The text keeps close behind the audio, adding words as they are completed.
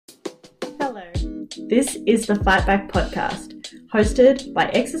Hello. This is the Fight Back podcast, hosted by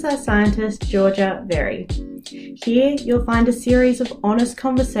exercise scientist Georgia Very. Here you'll find a series of honest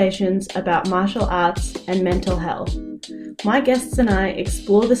conversations about martial arts and mental health. My guests and I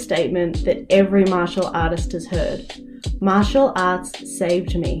explore the statement that every martial artist has heard. Martial arts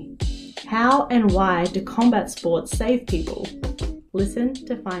saved me. How and why do combat sports save people? Listen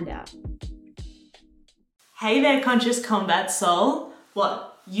to find out. Hey there, conscious combat soul.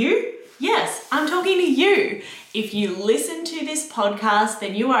 What, you? Yes, I'm talking to you. If you listen to this podcast,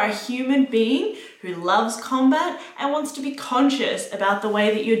 then you are a human being who loves combat and wants to be conscious about the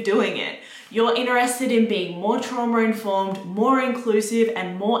way that you're doing it. You're interested in being more trauma-informed, more inclusive,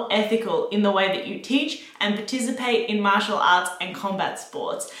 and more ethical in the way that you teach and participate in martial arts and combat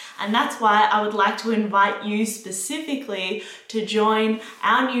sports. And that's why I would like to invite you specifically to join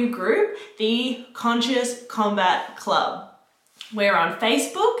our new group, the Conscious Combat Club. We're on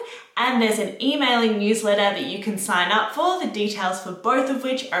Facebook, and there's an emailing newsletter that you can sign up for, the details for both of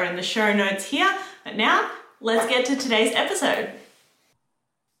which are in the show notes here. But now, let's get to today's episode.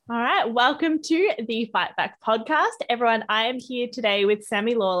 All right, welcome to the Fight Back podcast. Everyone, I am here today with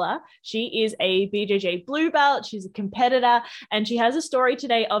Sammy Lawler. She is a BJJ blue belt, she's a competitor, and she has a story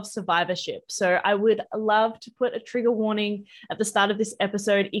today of survivorship. So I would love to put a trigger warning at the start of this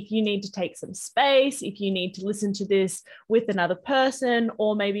episode if you need to take some space, if you need to listen to this with another person,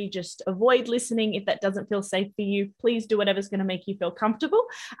 or maybe just avoid listening if that doesn't feel safe for you. Please do whatever's going to make you feel comfortable.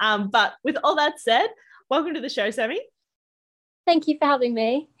 But with all that said, welcome to the show, Sammy. Thank you for having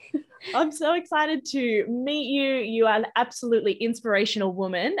me. I'm so excited to meet you. You are an absolutely inspirational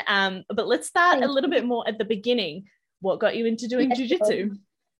woman. But let's start a little bit more at the beginning. What got you into doing jiu-jitsu?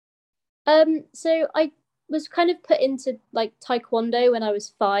 So I was kind of put into like taekwondo when I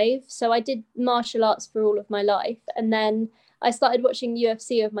was 5. So I did martial arts for all of my life. And then I started watching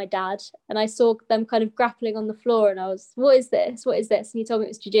UFC with my dad, and I saw them kind of grappling on the floor, and I was, what is this? What is this? And he told me it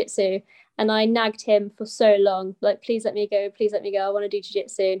was jiu-jitsu. And I nagged him for so long, like, please let me go, I want to do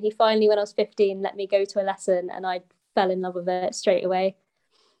jiu-jitsu. And he finally, when I was 15, let me go to a lesson, and I fell in love with it straight away.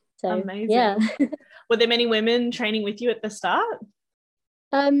 So, amazing. Yeah. Were there many women training with you at the start?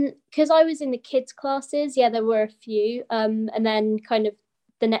 Because I was in the kids' classes, yeah, there were a few. And then kind of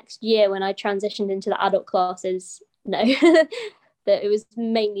the next year when I transitioned into the adult classes, no, that it was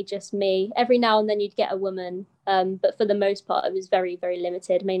mainly just me. Every now and then you'd get a woman, but for the most part, it was very, very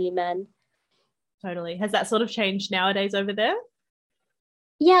limited, mainly men. Totally. Has that sort of changed nowadays over there?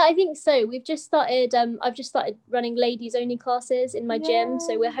 Yeah, I think so. We've just started, I've just started running ladies only classes in my gym.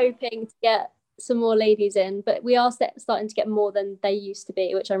 So we're hoping to get some more ladies in, but we are starting to get more than they used to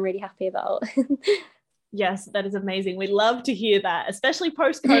be, which I'm really happy about. Yes, that is amazing. We love to hear that, especially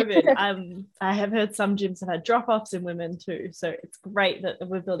post-COVID. I have heard some gyms have had drop-offs in women too. So it's great that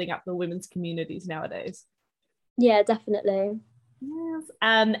we're building up the women's communities nowadays. Yeah, definitely. Yes.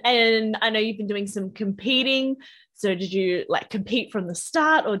 And I know you've been doing some competing. So did you like compete from the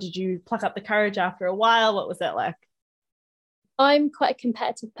start, or did you pluck up the courage after a while? What was that like? I'm quite a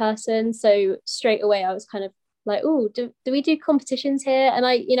competitive person. So straight away I was kind of like, oh, do we do competitions here? And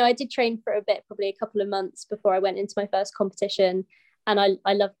I did train for a bit, probably a couple of months before I went into my first competition. And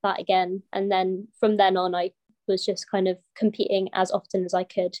I loved that again. And then from then on, I was just kind of competing as often as I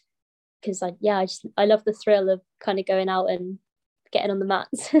could, because I love the thrill of kind of going out and getting on the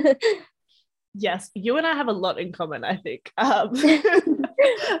mats. Yes, you and I have a lot in common, I think.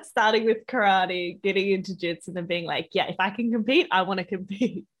 Starting with karate, getting into jiu-jitsu, and then being like, yeah, if I can compete, I want to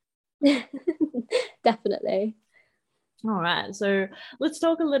compete. Definitely. All right, so let's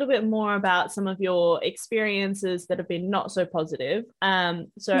talk a little bit more about some of your experiences that have been not so positive. At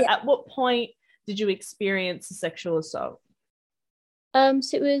what point did you experience a sexual assault? So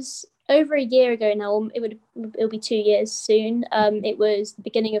it was over a year ago now. It'll be 2 years soon. It was the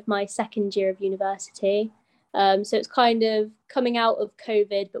beginning of my second year of university. So it's kind of coming out of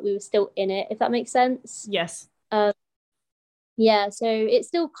COVID, but we were still in it, if that makes sense. Yes. Yeah, so it's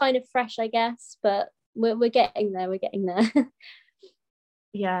still kind of fresh, I guess, but we're getting there. We're getting there.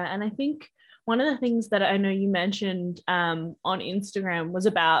 Yeah, and I think one of the things that I know you mentioned on Instagram was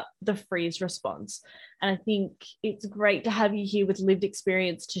about the freeze response. And I think it's great to have you here with lived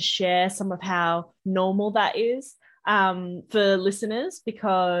experience to share some of how normal that is for listeners,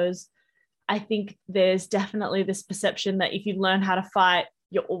 because I think there's definitely this perception that if you learn how to fight,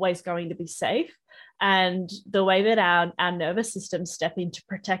 you're always going to be safe. And the way that our nervous systems step in to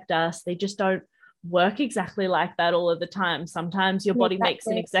protect us, they just don't work exactly like that all of the time. Sometimes your body makes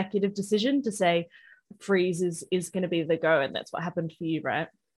an executive decision to say freeze is going to be the go, and that's what happened for you, right?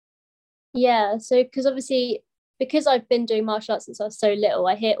 Yeah, so because obviously because I've been doing martial arts since I was so little,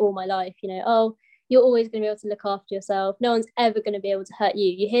 I hear all my life, oh, you're always going to be able to look after yourself. No one's ever going to be able to hurt you.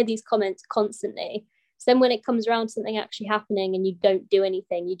 You hear these comments constantly. So then when it comes around to something actually happening and you don't do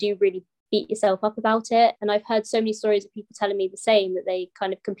anything, you do really beat yourself up about it. And I've heard so many stories of people telling me the same, that they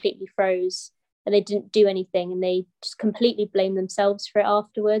kind of completely froze and they didn't do anything, and they just completely blame themselves for it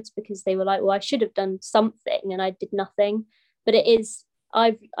afterwards, because they were like, well, I should have done something and I did nothing. But it is,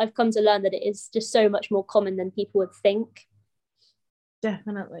 I've come to learn that it is just so much more common than people would think.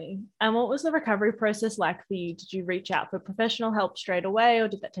 Definitely. And what was the recovery process like for you? Did you reach out for professional help straight away, or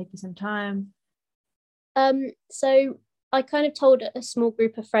did that take you some time? So I kind of told a small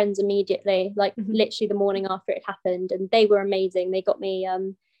group of friends immediately, like literally the morning after it happened, and they were amazing. They got me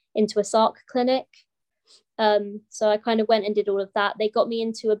into a SARC clinic. So I kind of went and did all of that. They got me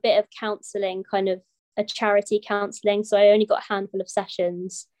into a bit of counselling, kind of a charity counselling. So I only got a handful of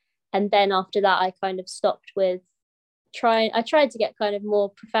sessions. And then after that, I kind of stopped with I tried to get kind of more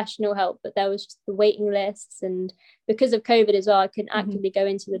professional help, but there was just the waiting lists. And because of COVID as well, I couldn't actively go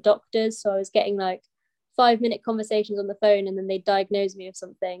into the doctors. So I was getting like 5-minute conversations on the phone, and then they'd diagnose me with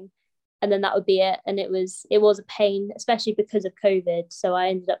something, and then that would be it. And it was a pain, especially because of COVID. So I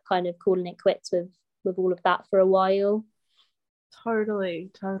ended up kind of calling it quits with all of that for a while.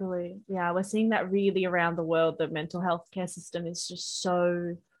 Totally. Yeah, we're seeing that really around the world. The mental health care system is just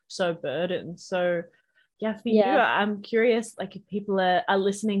so burdened. So yeah, for you, I'm curious, like, if people are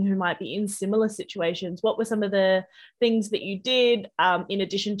listening who might be in similar situations, what were some of the things that you did in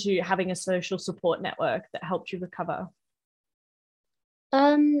addition to having a social support network that helped you recover?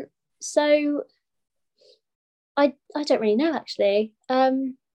 So I don't really know, actually.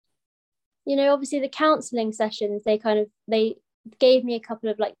 Obviously the counselling sessions, they gave me a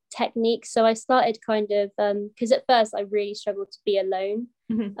couple of like techniques. So I started kind of because at first I really struggled to be alone.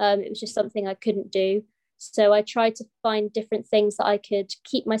 It was just something I couldn't do. So I tried to find different things that I could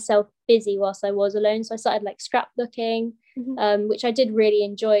keep myself busy whilst I was alone. So I started like scrapbooking, which I did really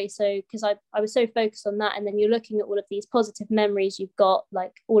enjoy. So because I was so focused on that, and then you're looking at all of these positive memories you've got,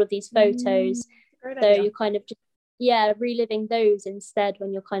 like all of these photos. So you're kind of just reliving those instead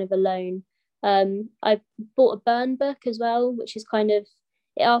when you're kind of alone. I bought a burn book as well, which is kind of,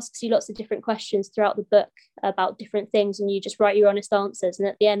 it asks you lots of different questions throughout the book about different things, and you just write your honest answers, and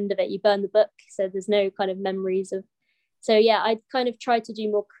at the end of it you burn the book, so there's no kind of memories of. So yeah, I kind of tried to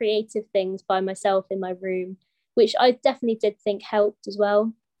do more creative things by myself in my room, which I definitely did think helped as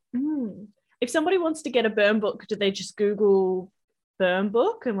well. If somebody wants to get a burn book, do they just Google burn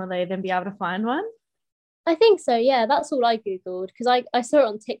book, and will they then be able to find one? I think so, yeah. That's all I Googled, because I saw it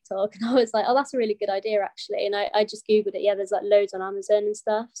on TikTok and I was like, oh, that's a really good idea, actually. And I just Googled it. Yeah, there's like loads on Amazon and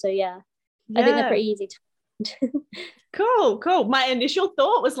stuff. So yeah. I think they're pretty easy to find. Cool. My initial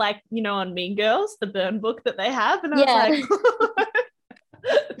thought was like, on Mean Girls, the burn book that they have. And I was like,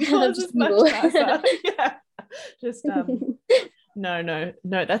 yours is much nicer. Yeah. Just no,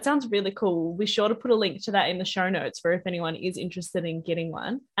 that sounds really cool. We'll be sure to put a link to that in the show notes for if anyone is interested in getting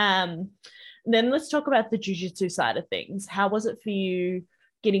one. Then let's talk about the jiu-jitsu side of things. How was it for you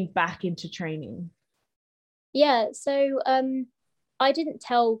getting back into training? Yeah, so I didn't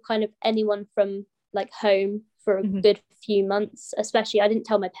tell kind of anyone from like home for a good few months. Especially I didn't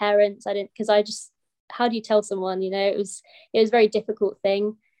tell my parents. I didn't, because I just, how do you tell someone? It was a very difficult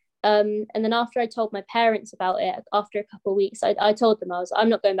thing. And then after I told my parents about it, after a couple of weeks, I told them I'm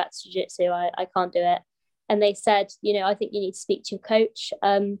not going back to jiu-jitsu. I can't do it. And they said, I think you need to speak to your coach,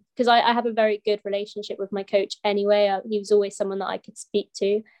 because I have a very good relationship with my coach anyway. He was always someone that I could speak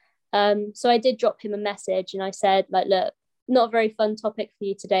to. So I did drop him a message, and I said, like, look, not a very fun topic for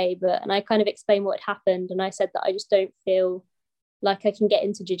you today, and I kind of explained what had happened. And I said that I just don't feel like I can get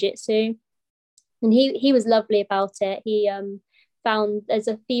into jiu-jitsu. And he was lovely about it. He found there's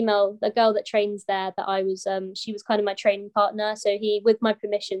a girl that trains there that she was kind of my training partner. So he, with my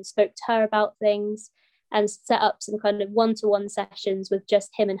permission, spoke to her about things and set up some kind of one-to-one sessions with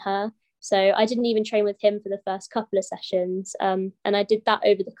just him and her. So I didn't even train with him for the first couple of sessions. And I did that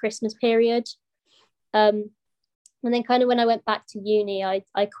over the Christmas period. And then kind of when I went back to uni, I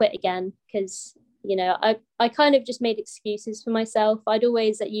quit again because, I kind of just made excuses for myself. I'd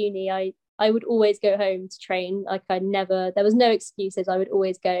always at uni, I would always go home to train. Like there was no excuses. I would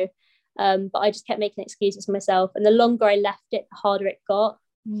always go. But I just kept making excuses for myself. And the longer I left it, the harder it got.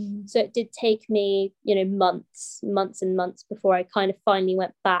 So it did take me, months and months before I kind of finally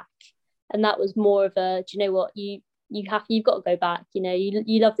went back. And that was more of a, do you know what, you've got to go back.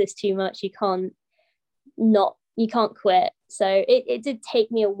 You love this too much. You can't quit. So it did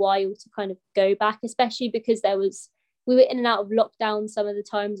take me a while to kind of go back, especially because there was we were in and out of lockdown some of the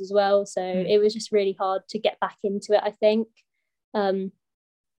times as well, so it was just really hard to get back into it, I think.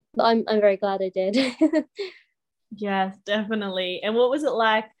 But I'm very glad I did. Yes, definitely. And what was it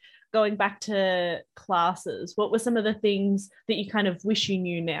like going back to classes? What were some of the things that you kind of wish you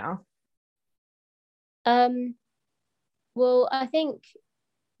knew now? Well, I think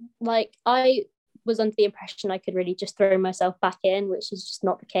like I was under the impression I could really just throw myself back in, which is just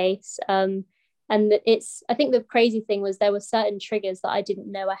not the case. And it's, I think the crazy thing was there were certain triggers that I didn't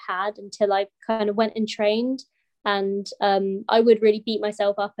know I had until I kind of went and trained. And I would really beat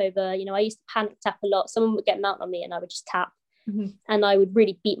myself up over, I used to panic tap a lot. Someone would get mount on me and I would just tap. Mm-hmm. And I would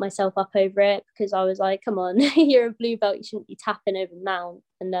really beat myself up over it because I was like, come on, you're a blue belt, you shouldn't be tapping over mount.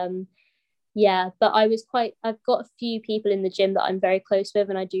 And yeah, but I've got a few people in the gym that I'm very close with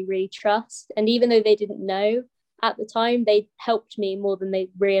and I do really trust. And even though they didn't know at the time, they helped me more than they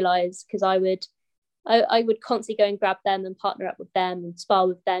realized, because I would constantly go and grab them and partner up with them and spar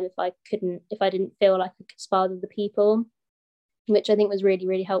with them if I didn't feel like I could spar with the people, which I think was really,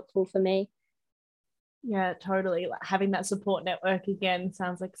 really helpful for me. Yeah, totally. Like having that support network again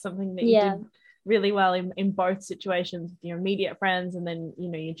sounds like something that you did really well in both situations with your immediate friends and then,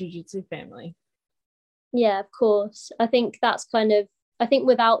 your jiu-jitsu family. Yeah, of course. I think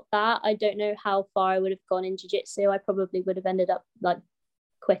without that, I don't know how far I would have gone in jiu-jitsu. I probably would have ended up like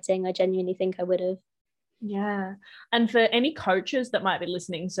quitting. I genuinely think I would have. Yeah. And for any coaches that might be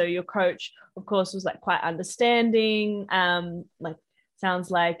listening, so your coach, of course, was like quite understanding, like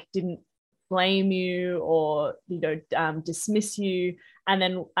sounds like didn't blame you or dismiss you, and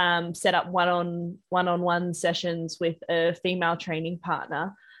then set up one-on-one sessions with a female training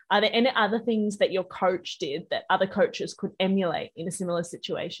partner. Are there any other things that your coach did that other coaches could emulate in a similar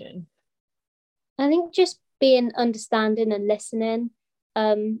situation? I think just being understanding and listening,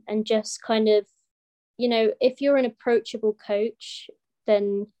 and just kind of, if you're an approachable coach,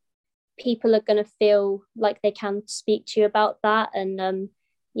 then people are going to feel like they can speak to you about that. And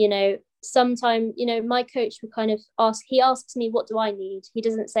sometimes, my coach would kind of asks me, what do I need? He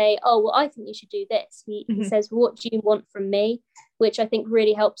doesn't say, oh, well, I think you should do this. He says, what do you want from me? Which I think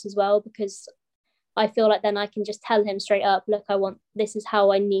really helps as well, because I feel like then I can just tell him straight up, look, this is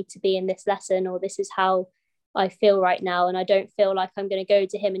how I need to be in this lesson, or this is how I feel right now. And I don't feel like I'm going to go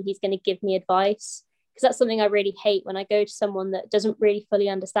to him and he's going to give me advice, because that's something I really hate, when I go to someone that doesn't really fully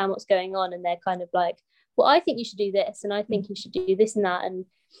understand what's going on and they're kind of like, well, I think you should do this and I think you should do this and that. And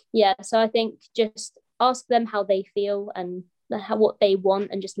yeah, so I think just ask them how they feel and what they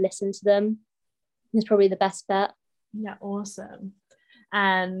want and just listen to them is probably the best bet. Yeah, awesome.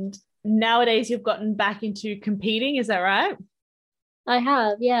 And nowadays you've gotten back into competing, is that right? I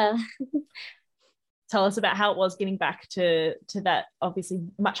have, yeah. Tell us about how it was getting back to that obviously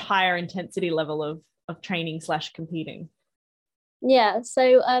much higher intensity level of training / competing. Yeah,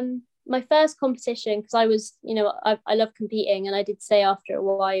 so my first competition, because I was, I love competing, and I did say after a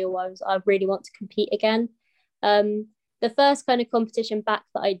while I really want to compete again. The first kind of competition back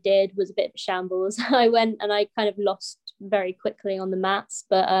that I did was a bit of a shambles. I went and I kind of lost very quickly on the mats,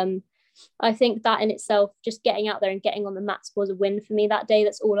 but I think that in itself, just getting out there and getting on the mats was a win for me that day.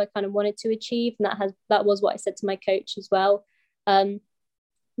 That's all I kind of wanted to achieve, and that was what I said to my coach as well.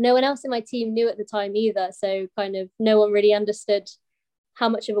 No one else in my team knew at the time either, so kind of no one really understood how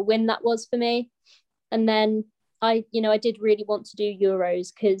much of a win that was for me. And then I did really want to do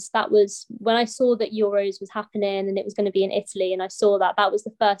Euros, because that was when I saw that Euros was happening and it was going to be in Italy, and I saw that was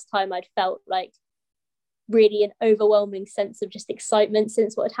the first time I'd felt like really an overwhelming sense of just excitement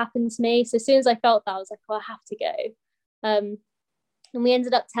since what had happened to me. So as soon as I felt that, I was like, oh, I have to go. And we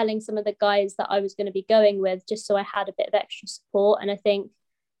ended up telling some of the guys that I was going to be going with, just so I had a bit of extra support. And I think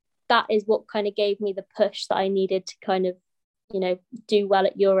that is what kind of gave me the push that I needed to kind of, do well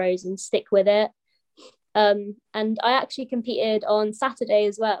at Euros and stick with it. And I actually competed on Saturday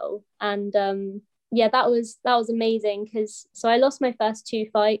as well. And yeah, that was amazing, because so I lost my first 2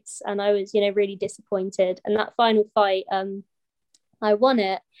 fights and I was, really disappointed. And that final fight, I won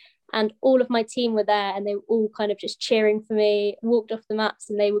it. And all of my team were there and they were all kind of just cheering for me, walked off the mats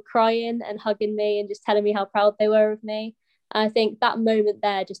and they were crying and hugging me and just telling me how proud they were of me. And I think that moment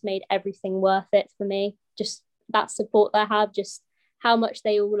there just made everything worth it for me. Just that support that I have, just how much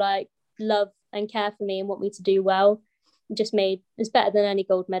they all like love and care for me and want me to do well, just made it's better than any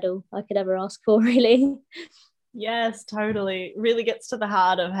gold medal I could ever ask for, really. Yes, totally. Really gets to the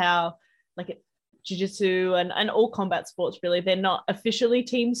heart of how jiu-jitsu and all combat sports, really, they're not officially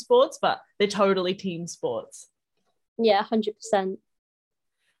team sports, but they're totally team sports. Yeah, 100%.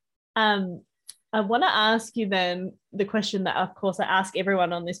 I want to ask you then the question that, of course, I ask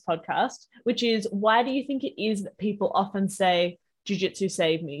everyone on this podcast, which is, why do you think it is that people often say, Jiu-Jitsu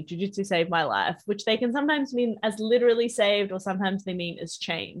saved me, Jiu-Jitsu saved my life, which they can sometimes mean as literally saved, or sometimes they mean as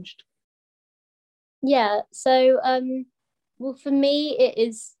changed? Yeah, so well, for me it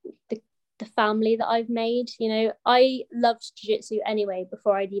is the family that I've made. I loved jiu-jitsu anyway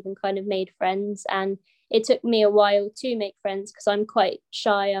before I'd even kind of made friends, and it took me a while to make friends because I'm quite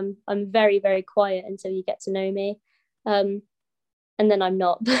shy. I'm very, very quiet until you get to know me. Um and then I'm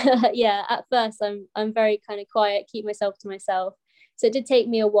not. But yeah, at first I'm very kind of quiet, keep myself to myself. So it did take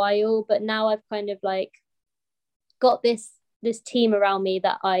me a while, but now I've kind of like got this team around me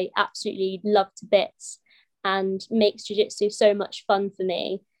that I absolutely love to bits and makes jiu-jitsu so much fun for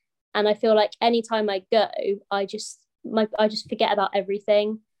me. And I feel like anytime I go, I just forget about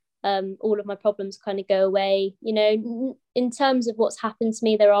everything. All of my problems kind of go away. In terms of what's happened to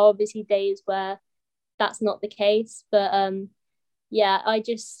me, there are obviously days where that's not the case, but yeah, I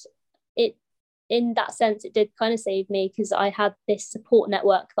just it in that sense it did kind of save me because I had this support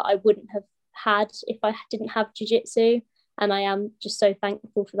network that I wouldn't have had if I didn't have jiu-jitsu, and I am just so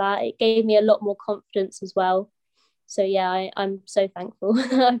thankful for that. It gave me a lot more confidence as well. So yeah, I'm so thankful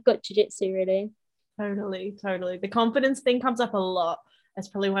I've got jiu-jitsu, really. Totally, totally. The confidence thing comes up a lot. That's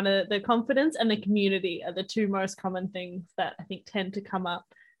probably one of the confidence and the community are the two most common things that I think tend to come up.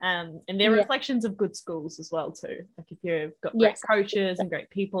 And they're Yeah. reflections of good schools as well too. Like if you've got great Yes. coaches and great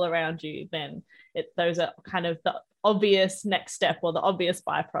people around you, then those are kind of the obvious next step or the obvious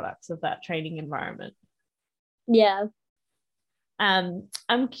byproducts of that training environment. Yeah.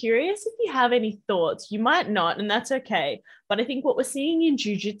 I'm curious if you have any thoughts. You might not, and that's okay. But I think what we're seeing in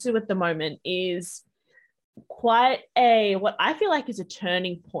jiu-jitsu at the moment is quite a what I feel like is a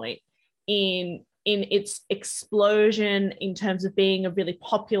turning point in its explosion in terms of being a really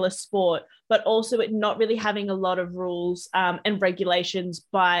popular sport, but also it not really having a lot of rules and regulations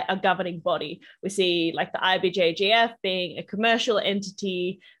by a governing body. We see like the IBJJF being a commercial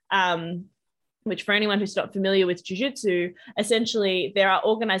entity, which for anyone who's not familiar with jiu-jitsu, essentially there are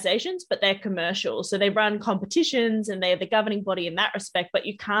organizations, but they're commercial. So they run competitions and they're the governing body in that respect, but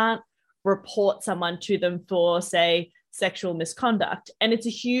you can't report someone to them for, say, sexual misconduct. And it's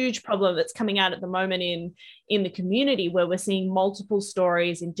a huge problem that's coming out at the moment in the community, where we're seeing multiple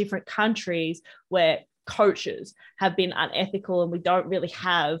stories in different countries where coaches have been unethical and we don't really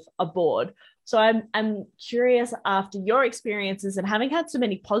have a board. So I'm curious, after your experiences and having had so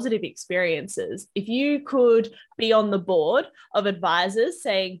many positive experiences, if you could be on the board of advisors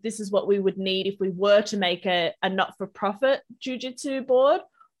saying this is what we would need if we were to make a not-for-profit jiu-jitsu board,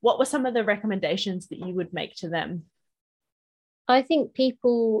 what were some of the recommendations that you would make to them? I think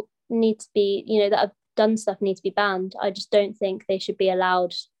people need to be, that have done stuff need to be banned. I just don't think they should be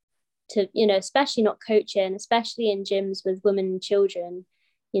allowed to, especially not coaching, especially in gyms with women and children.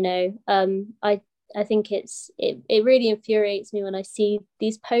 I think it really infuriates me when I see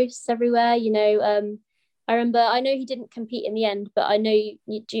these posts everywhere. I know he didn't compete in the end, but I know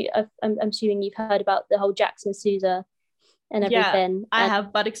you do. I'm assuming you've heard about the whole Jackson Souza and Yeah, everything. I And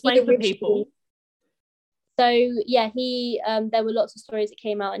have, but he explain for originally, people. so yeah, he there were lots of stories that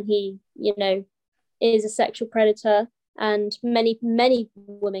came out, and he, is a sexual predator, and many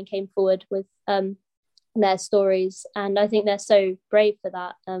women came forward with their stories, and I think they're so brave for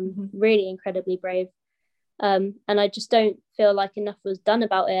that, really incredibly brave. And I just don't feel like enough was done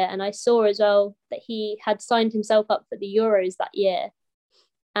about it. And I saw as well that he had signed himself up for the Euros that year,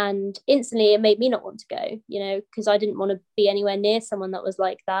 and instantly it made me not want to go, because I didn't want to be anywhere near someone that was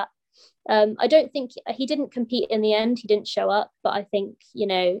like that. I don't think he didn't compete in the end. He didn't show up, but I think,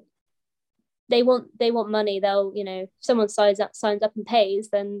 they want money. They'll, if someone signs up and pays,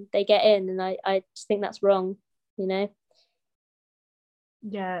 then they get in, and I just think that's wrong.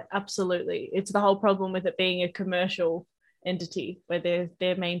 Yeah, absolutely. It's the whole problem with it being a commercial entity where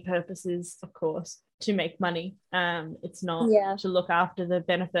their main purpose is, of course, to make money. It's not Yeah. to look after the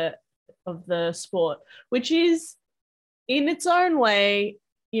benefit of the sport, which is in its own way,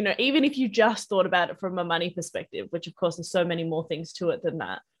 even if you just thought about it from a money perspective, which of course there's so many more things to it than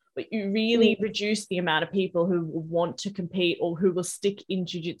that, but you really reduce the amount of people who will want to compete or who will stick in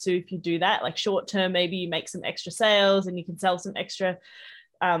jiu-jitsu if you do that. Like short term, maybe you make some extra sales and you can sell some extra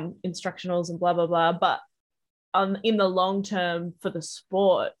instructionals and blah, blah, blah. But in the long term for the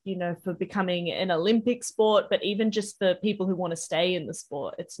sport, for becoming an Olympic sport, but even just for people who want to stay in the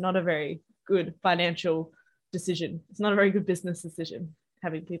sport, it's not a very good financial decision. It's not a very good business decision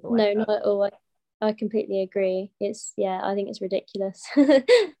having people like No, that. not at all. I completely agree. I think it's ridiculous.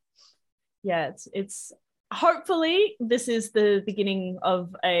 Yeah, it's hopefully this is the beginning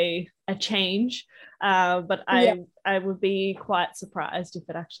of a change, but I would be quite surprised if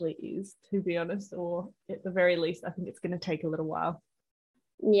it actually is, to be honest, or at the very least I think it's going to take a little while.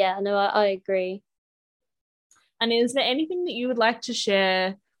 Yeah, no, I agree. And is there anything that you would like to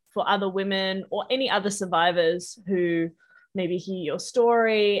share for other women or any other survivors who maybe hear your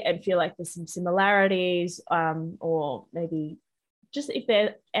story and feel like there's some similarities, or maybe just if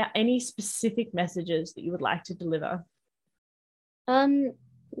there are any specific messages that you would like to deliver?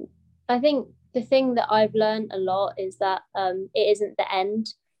 I think the thing that I've learned a lot is that it isn't the end.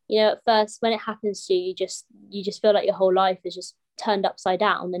 At first when it happens to you, you just feel like your whole life is just turned upside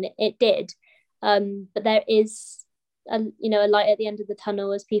down, and it did. But there is a light at the end of the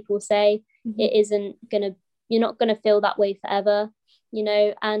tunnel, as people say. Mm-hmm. You're not gonna feel that way forever,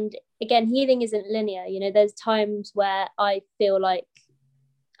 and again, healing isn't linear. There's times where I feel like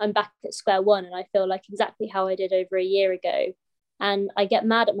I'm back at square one, and I feel like exactly how I did over a year ago, and I get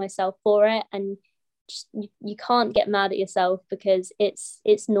mad at myself for it. And just, you can't get mad at yourself, because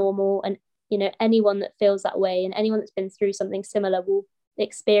it's normal, and anyone that feels that way and anyone that's been through something similar will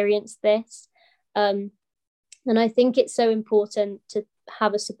experience this. And I think it's so important to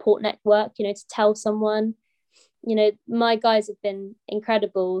have a support network, to tell someone. My guys have been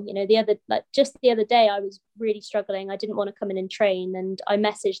incredible. Just the other day I was really struggling. I didn't want to come in and train, and I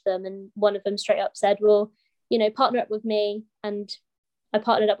messaged them, and one of them straight up said, well, partner up with me. And I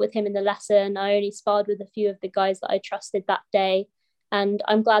partnered up with him in the lesson. I only sparred with a few of the guys that I trusted that day, and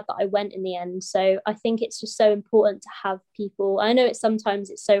I'm glad that I went in the end. So I think it's just so important to have people. I know sometimes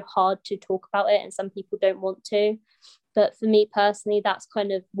it's so hard to talk about it, and some people don't want to, but for me personally, that's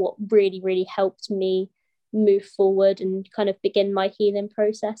kind of what really, really helped me move forward and kind of begin my healing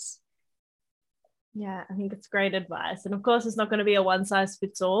process. Yeah, I think it's great advice. And of course, it's not going to be a one size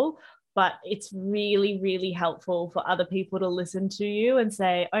fits all, but it's really, really helpful for other people to listen to you and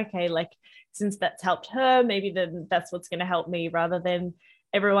say, okay, like, since that's helped her, maybe then that's what's going to help me, rather than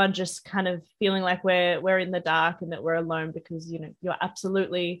everyone just kind of feeling like we're in the dark and that we're alone, because you're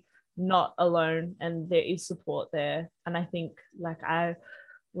absolutely not alone, and there is support there. And I think, like, I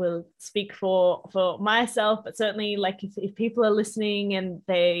will speak for myself, but certainly, like, if people are listening and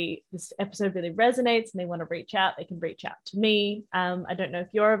this episode really resonates and they want to reach out, they can reach out to me. I don't know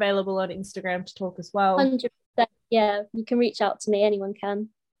if you're available on Instagram to talk as well. 100%. Yeah, you can reach out to me. Anyone can.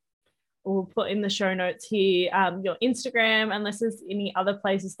 We'll put in the show notes here your Instagram, unless there's any other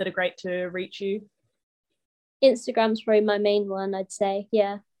places that are great to reach you. Instagram's probably my main one, I'd say.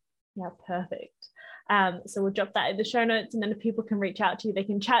 Yeah, perfect. So we'll drop that in the show notes, and then if people can reach out to you, they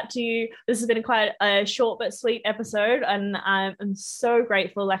can chat to you. This has been quite a short but sweet episode, and I'm so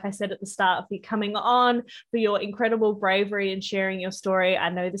grateful, like I said at the start, for you coming on, for your incredible bravery and sharing your story. I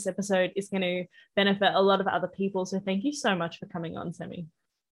know this episode is going to benefit a lot of other people, so thank you so much for coming on, Sammy.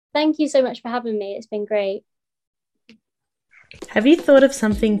 Thank you so much for having me. It's been great. Have you thought of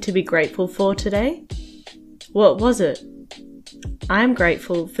something to be grateful for today? What was it? I'm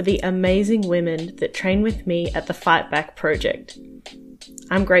grateful for the amazing women that train with me at the Fight Back Project.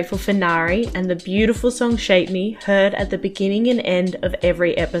 I'm grateful for Nari and the beautiful song Shape Me, heard at the beginning and end of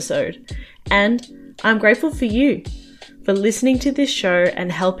every episode. And I'm grateful for you, for listening to this show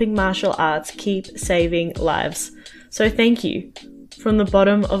and helping martial arts keep saving lives. So thank you, from the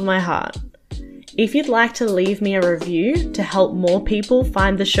bottom of my heart. If you'd like to leave me a review to help more people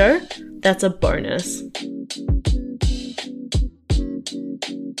find the show, that's a bonus.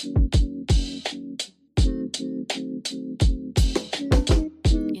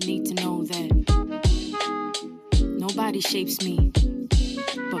 Nobody shapes me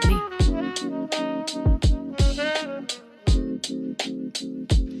but me.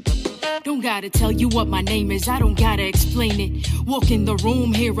 Don't gotta tell you what my name is, I don't gotta explain it. Walk in the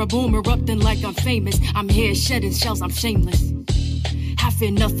room, hear a boom erupting like I'm famous. I'm here shedding shells, I'm shameless. I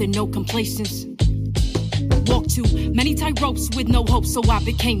fear nothing, no complacence. Walk too many tight ropes with no hope, so I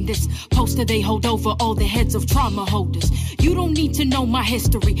became this poster they hold over all the heads of trauma holders. You don't need to know my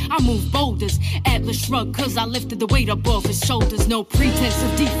history, I move boulders. Atlas shrug, cause I lifted the weight above his shoulders. No pretense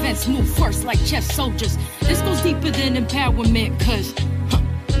of defense, move first like chess soldiers. This goes deeper than empowerment, cause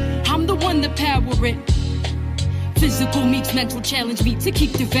I'm the one that power it. Physical meets mental, challenge me to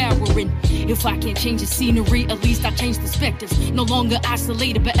keep devouring. If I can't change the scenery, at least I change perspectives. No longer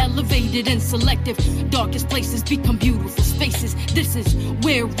isolated, but elevated and selective. Darkest places become beautiful spaces. This is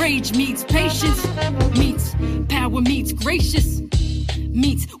where rage meets patience, meets power meets gracious.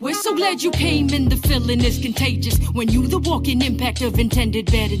 meets. We're so glad you came, and the feeling is contagious. When you the walking impact of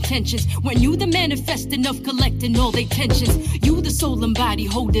intended bad intentions. When you the manifesting of collecting all their tensions. You the soul and body,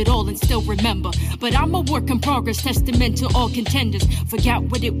 hold it all and still remember. But I'm a work in progress, testament to all contenders. Forgot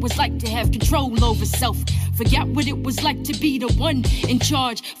what it was like to have control over self. Forgot what it was like to be the one in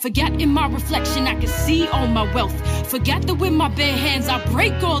charge. Forgot in my reflection I could see all my wealth. Forgot that with my bare hands I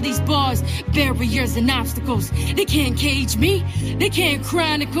break all these bars, barriers and obstacles. They can't cage me, they can't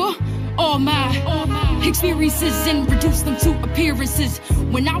chronicle all my experiences and reduce them to appearances.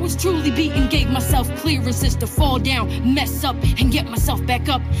 When I was truly beaten, gave myself clearances to fall down, mess up, and get myself back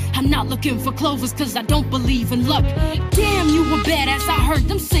up. I'm not looking for clovers cause I don't believe in luck. Damn, you were badass, I heard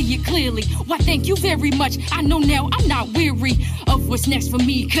them say it clearly. Why thank you very much, I know now I'm not weary of what's next for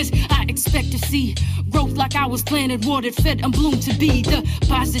me. Cause I expect to see growth like I was planted, watered, fed, and bloomed to be. The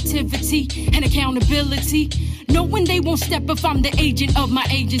positivity and accountability, knowing they won't step if I'm the agent of my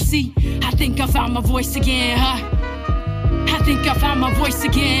agency. I think I found my voice again, huh? I think I found my voice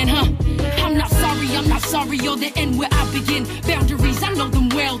again, huh? I'm not sorry, you're the end where I begin. Boundaries, I know them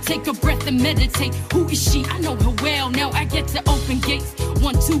well. Take a breath and meditate. Who is she? I know her well. Now I get to open gates.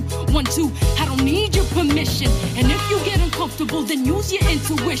 1, 2, 1, 2. I don't need your permission. And if you get uncomfortable, then use your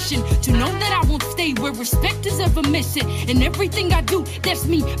intuition to know that I won't stay where respect is ever missing. And everything I do, that's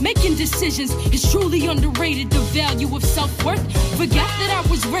me making decisions. It's truly underrated, the value of self-worth. Forgot that I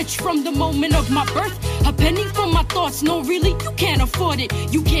was rich from the moment of my birth. A penny for my thoughts, no really, you can't afford it.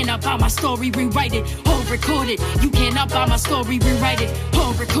 You cannot buy my story, rewrite it, or record it. You cannot buy my story, rewrite it,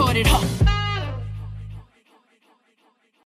 or record it, huh?